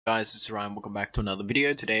Guys, this is Ryan. Welcome back to another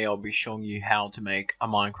video. Today I'll be showing you how to make a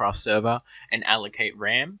Minecraft server and allocate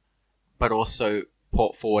RAM, but also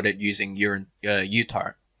port forward it using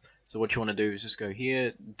uTorrent. So what you want to do is just go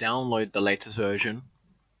here, download the latest version.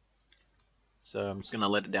 So I'm just gonna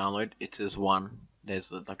let it download. It says 1.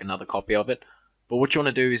 There's like another copy of it. But what you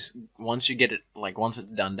want to do is once you get it, once it's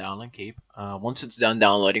done downloading, once it's done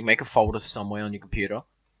downloading, make a folder somewhere on your computer,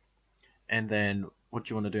 and then what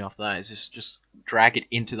you want to do after that is just drag it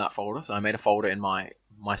into that folder. So I made a folder in my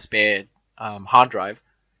spare hard drive,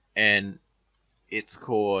 and it's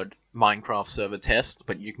called Minecraft Server Test,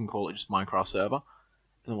 but you can call it just Minecraft Server.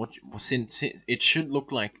 And since it should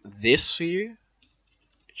look like this for you,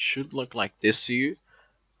 it should look like this for you.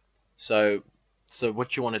 So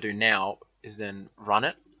what you want to do now is then run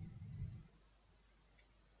it.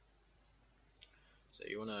 So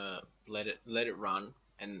you want to let it run,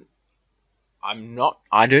 and I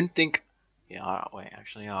don't think, yeah, wait,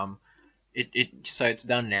 actually, so it's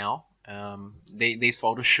done now. These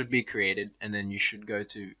folders should be created, and then you should go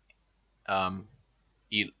to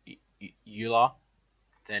Eula,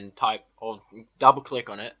 then type, or double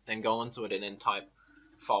click on it, then go into it, and then type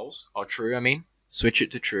false, or true, I mean, switch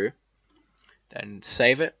it to true, then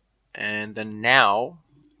save it, and then now,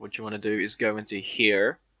 what you want to do is go into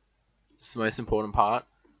here. It's the most important part.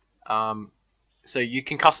 So you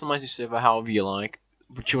can customize your server however you like.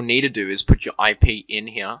 What you'll need to do is put your IP in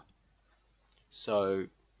here. So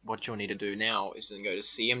what you'll need to do now is then go to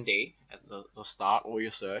CMD at the start or your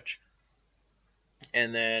search,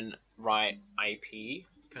 and then write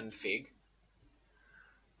ipconfig.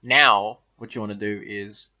 Now what you want to do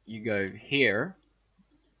is you go here,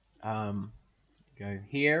 your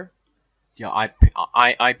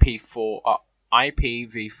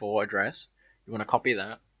IPv4 address. You want to copy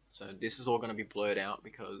that. So this is all going to be blurred out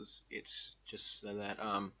because it's just so that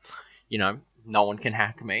you know, no one can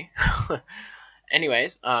hack me.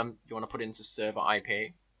 Anyways, you want to put it into server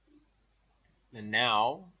IP. And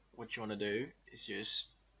now what you want to do is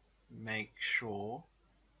just make sure,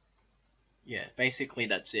 yeah, basically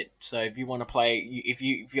that's it. So if you want to play, if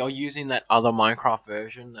you're using that other Minecraft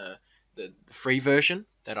version, the free version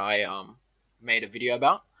that I made a video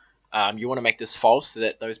about, you want to make this false so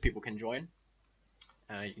that those people can join.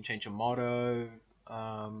 You can change your motto.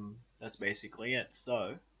 That's basically it.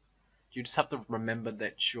 So you just have to remember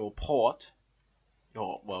that your port,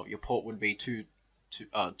 your port would be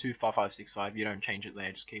 25565. You don't change it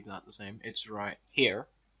there. Just keep that the same. It's right here.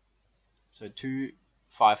 So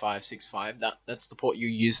 25565. That's the port you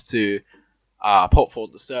use to port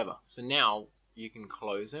forward the server. So now you can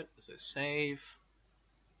close it. So save,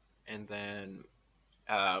 and then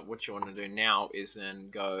what you want to do now is then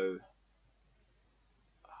go.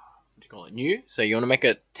 You call it new. So you want to make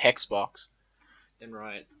a text box, then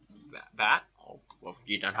write bat. Well,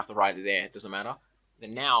 you don't have to write it there, it doesn't matter.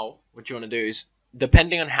 Then now what you want to do is,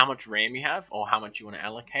 depending on how much RAM you have or how much you want to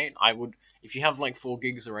allocate, if you have like 4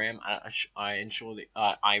 gigs of RAM,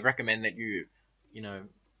 I recommend that you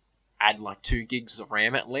add like 2 gigs of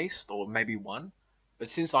RAM at least, or maybe 1. But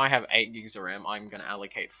since I have 8 gigs of RAM, I'm going to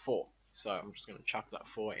allocate 4. So I'm just going to chuck that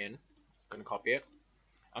 4 in. I'm going to copy it.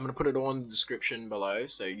 I'm going to put it all in the description below,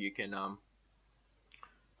 so you can, I'm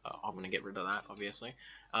going to get rid of that, obviously.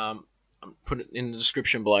 Put it in the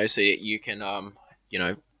description below so that you can,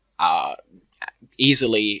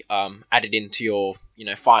 easily add it into your,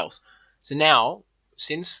 files. So now,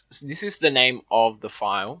 since this is the name of the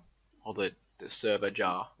file, or the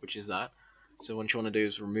server.jar, which is that, so what you want to do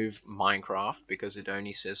is remove Minecraft, because it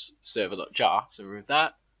only says server.jar, so remove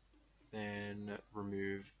that, then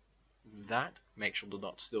remove that, make sure the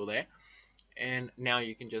dot's still there, and now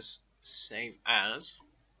you can just save as,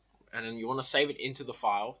 and then you want to save it into the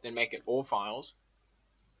file, then make it all files,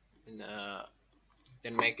 and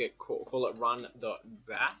then make it call it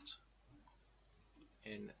run.bat,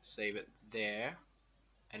 and save it there.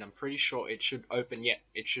 And I'm pretty sure it should open,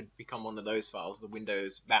 it should become one of those files, the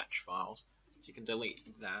Windows batch files. So you can delete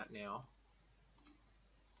that now.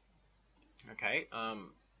 Okay,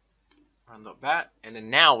 run.bat, and then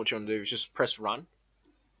now what you want to do is just press run.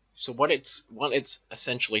 So what it's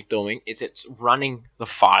essentially doing is it's running the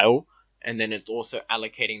file, and then it's also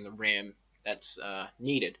allocating the RAM that's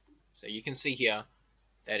needed. So you can see here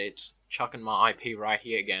that it's chucking my IP right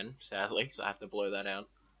here again, sadly, so I have to blow that out.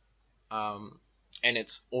 And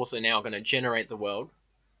it's also now going to generate the world.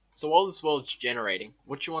 So while this world's generating,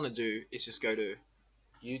 what you want to do is just go to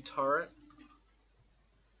uTorrent,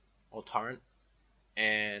 or torrent,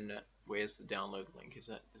 and where's the download link? Is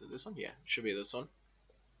it this one? Yeah, it should be this one.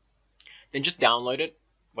 Then just download it.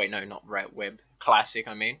 Wait, no, not web. Classic,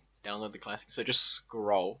 I mean. Download the classic. So just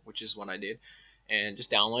scroll, which is what I did. and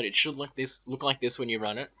just download. It should look like this when you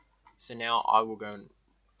run it. So now I will go and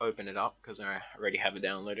open it up because I already have it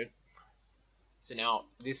downloaded. So now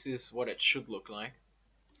this is what it should look like,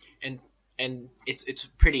 and it's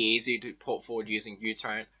pretty easy to port forward using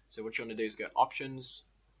uTorrent. So what you want to do is go Options,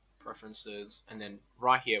 Preferences, and then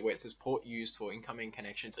right here where it says Port Used for Incoming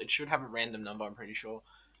Connections, it should have a random number, I'm pretty sure,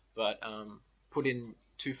 but put in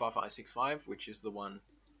 25565, which is the one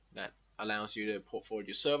that allows you to port forward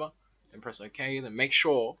your server, and press OK. Then make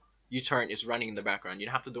sure uTorrent is running in the background. You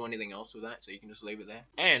don't have to do anything else with that, so you can just leave it there.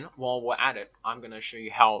 And while we're at it, I'm going to show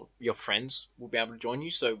you how your friends will be able to join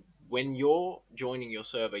you. So when you're joining your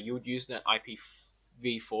server, you would use that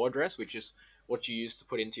IPv4 address, which is what you used to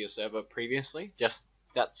put into your server previously. Just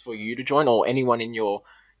that's for you to join, or anyone in your,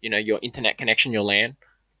 your internet connection, your LAN.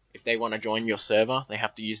 If they want to join your server, they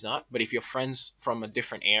have to use that. But if your friends from a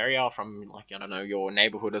different area, from like, I don't know, your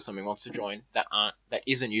neighborhood or something wants to join that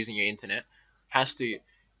isn't using your internet, has to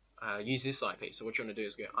use this IP. So what you want to do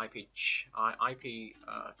is go IP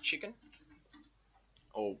chicken,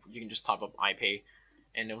 or you can just type up IP,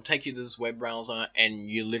 and it will take you to this web browser, and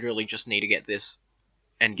you literally just need to get this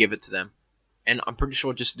and give it to them. And I'm pretty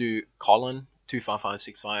sure just do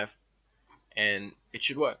 :25565, and it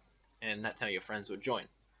should work. And that's how your friends will join.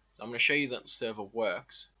 So I'm going to show you that the server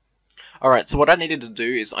works. Alright, so what I needed to do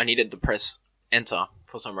is I needed to press enter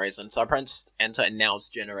for some reason. So I pressed enter, and now it's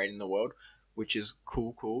generating the world, which is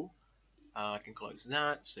cool. I can close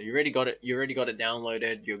that. So you already got it. You already got it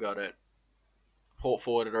downloaded. You got it port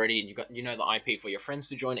forwarded already, and you know the IP for your friends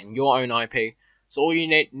to join and your own IP. So all you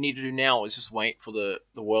need to do now is just wait for the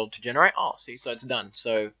world to generate. Oh, see, so it's done.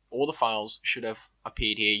 So all the files should have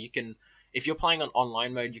appeared here. You can, if you're playing on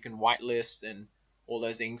online mode, you can whitelist and all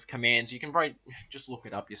those things, commands. You can probably just look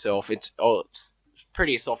it up yourself. It's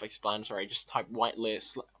pretty self-explanatory. Just type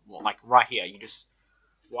whitelist, well, like right here. You just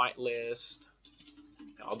whitelist.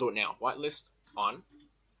 I'll do it now. Whitelist on.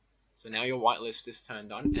 So now your whitelist is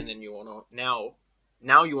turned on, and then you wanna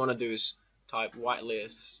now you wanna do is type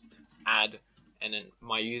whitelist add, and then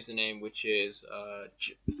my username, which is I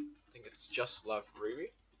think it's just love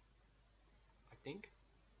Ruby.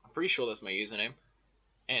 I'm pretty sure that's my username.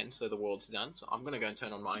 And so the world's done. So I'm gonna go and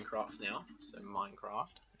turn on Minecraft now. So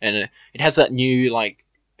Minecraft, and it has that new like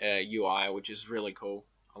UI, which is really cool.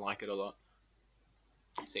 I like it a lot.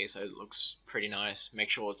 See, so it looks pretty nice. Make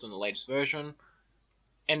sure it's on the latest version,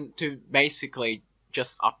 and to basically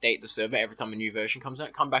just update the server every time a new version comes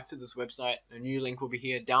out, come back to this website. A new link will be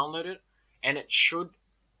here. Download it, and it should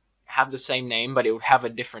have the same name, but it would have a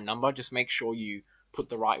different number. Just make sure you put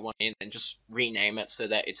the right one in, and just rename it so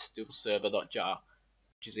that it's still server.jar.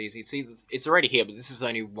 Which is easy. See, it's already here, but this is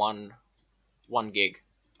only one gig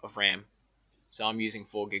of RAM. So I'm using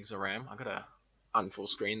 4 gigs of RAM. I gotta unfull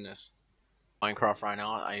screen this. Minecraft right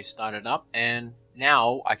now. I started up, and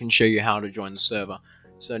now I can show you how to join the server.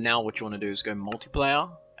 So now what you want to do is go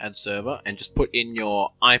multiplayer, add server, and just put in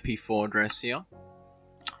your IP4 address here.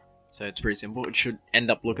 So it's pretty simple. It should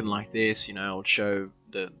end up looking like this. It'll show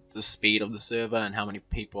the speed of the server and how many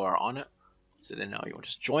people are on it. So then now you'll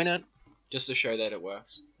just join it, just to show that it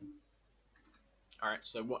works. Alright,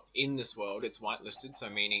 so what in this world, it's whitelisted, so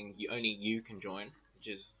meaning only you can join, which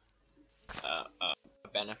is a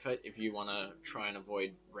benefit if you want to try and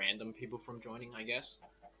avoid random people from joining, I guess.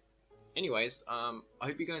 Anyways, I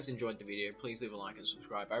hope you guys enjoyed the video. Please leave a like and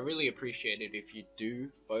subscribe. I really appreciate it if you do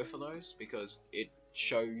both of those, because it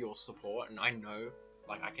shows your support, and I know,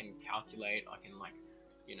 like, I can calculate,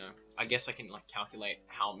 I guess I can calculate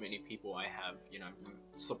how many people I have,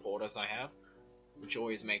 supporters I have, which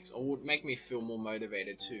always would make me feel more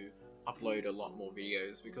motivated to upload a lot more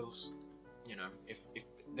videos, because, if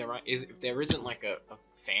there isn't like a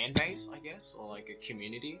fan base, I guess, or like a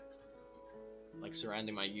community, like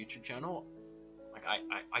surrounding my YouTube channel, like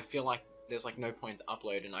I feel like there's like no point to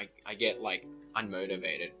upload, and I get like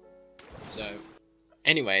unmotivated. So,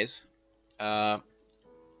 anyways,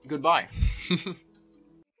 goodbye.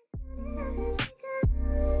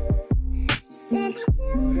 Send it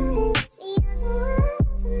to